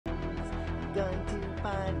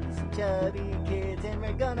find some chubby kids and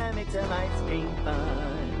we're gonna make some ice cream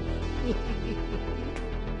fun.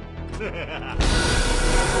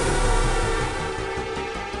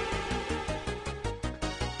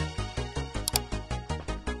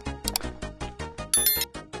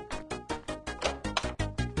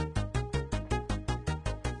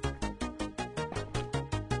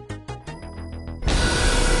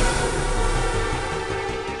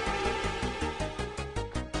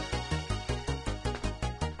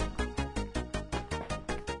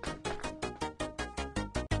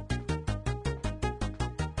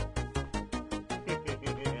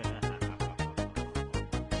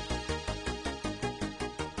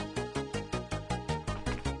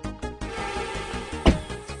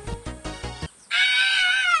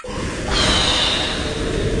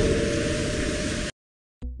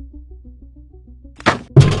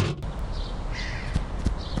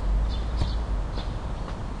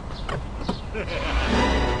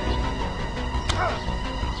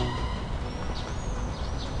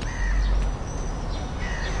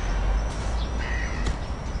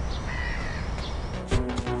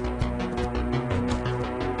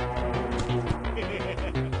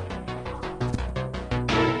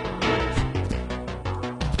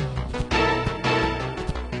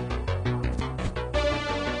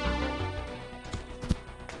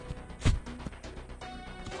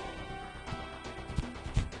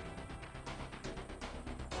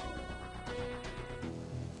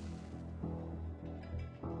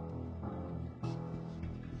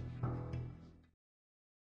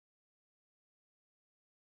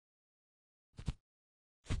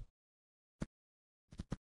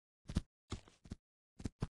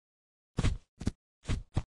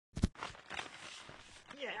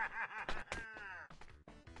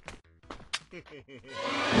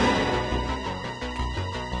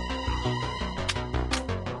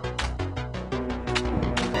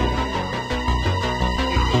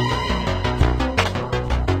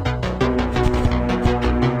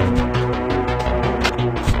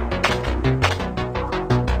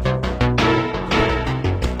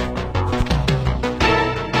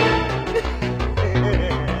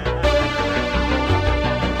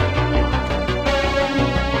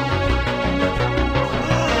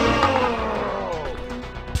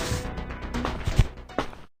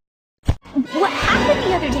 What happened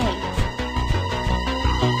the other day?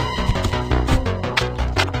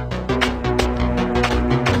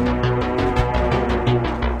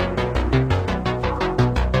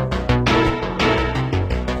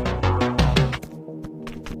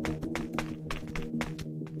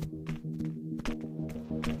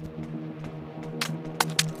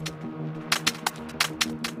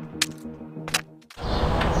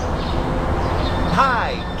 Hi,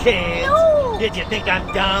 kids! No! Did you think I'm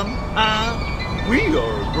dumb, huh? We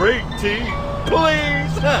are a great team.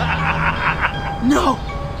 Please! No!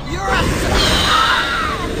 You're a...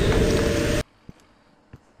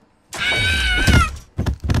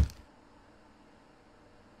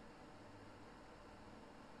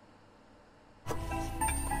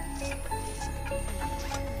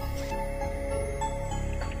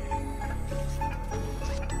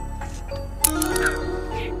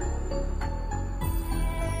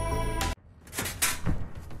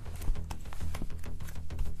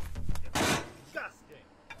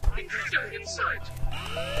 Intruder in sight.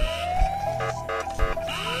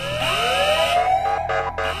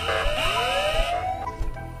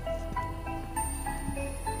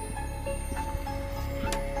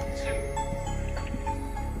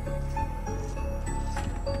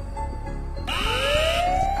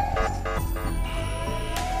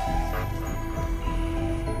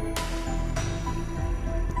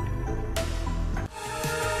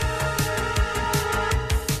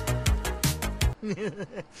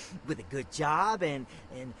 With a good job and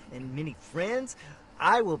many friends,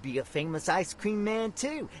 I will be a famous ice cream man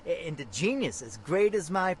too, and a genius as great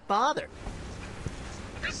as my father.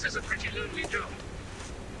 This is a pretty lonely job.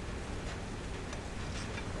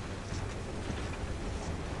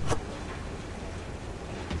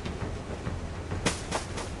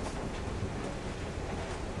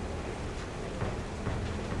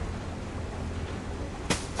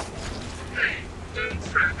 Hey, don't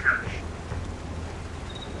throw cash.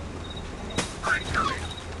 I'm coming.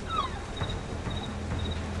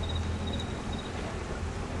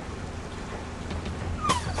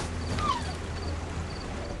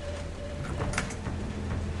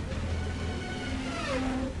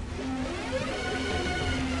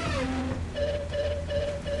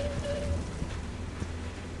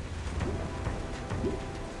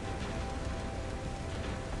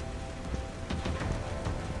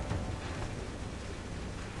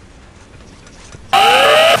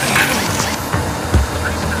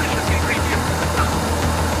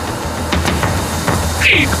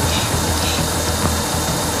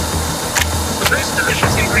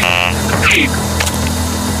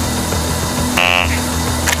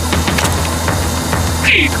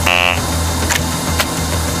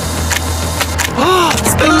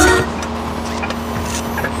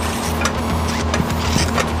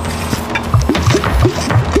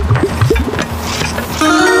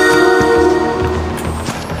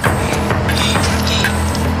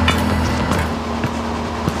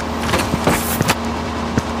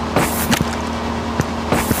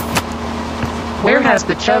 Where has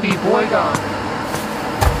the chubby boy gone?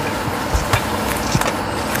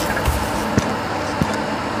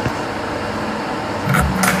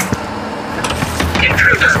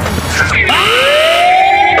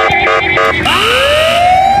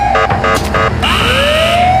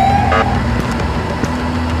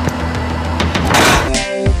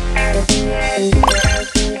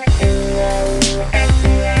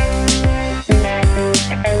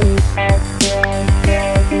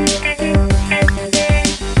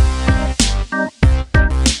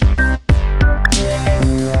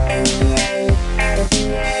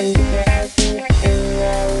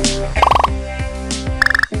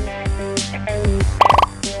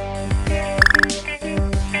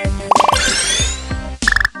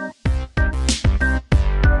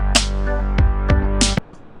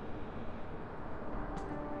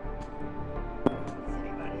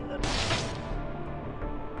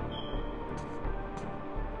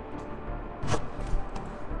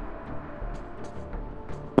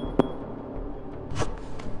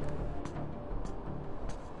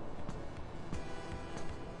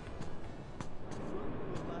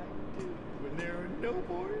 When there are no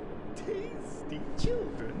more tasty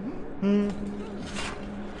children.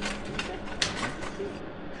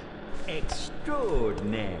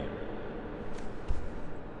 Extraordinary.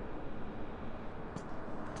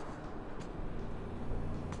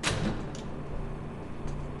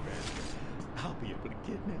 I'll be able to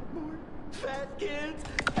kidnap more fat kids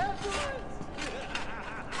at once.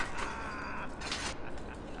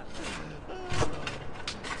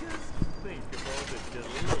 Just think of all the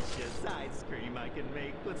delicious ice cream I can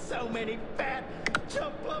make with so many fat,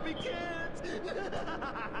 chump-puppy kids.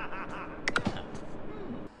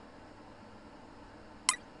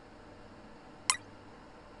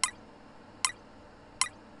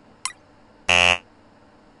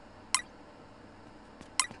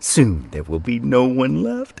 Soon there will be no one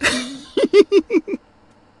left.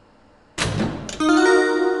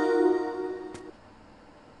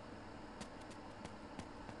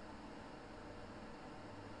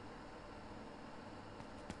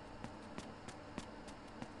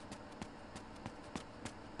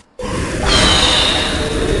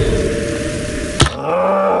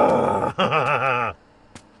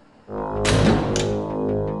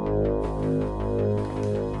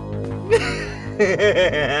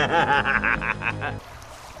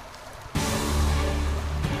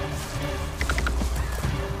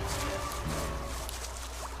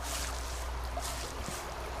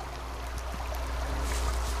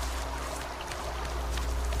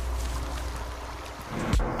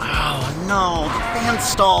 Oh no, the fan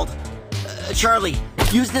stalled. Charlie,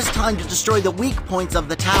 use this time to destroy the weak points of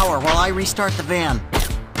the tower while I restart the van.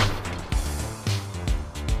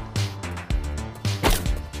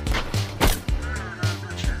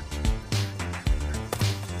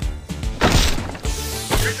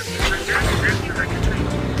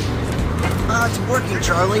 It's working,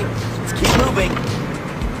 Charlie. Let's keep moving.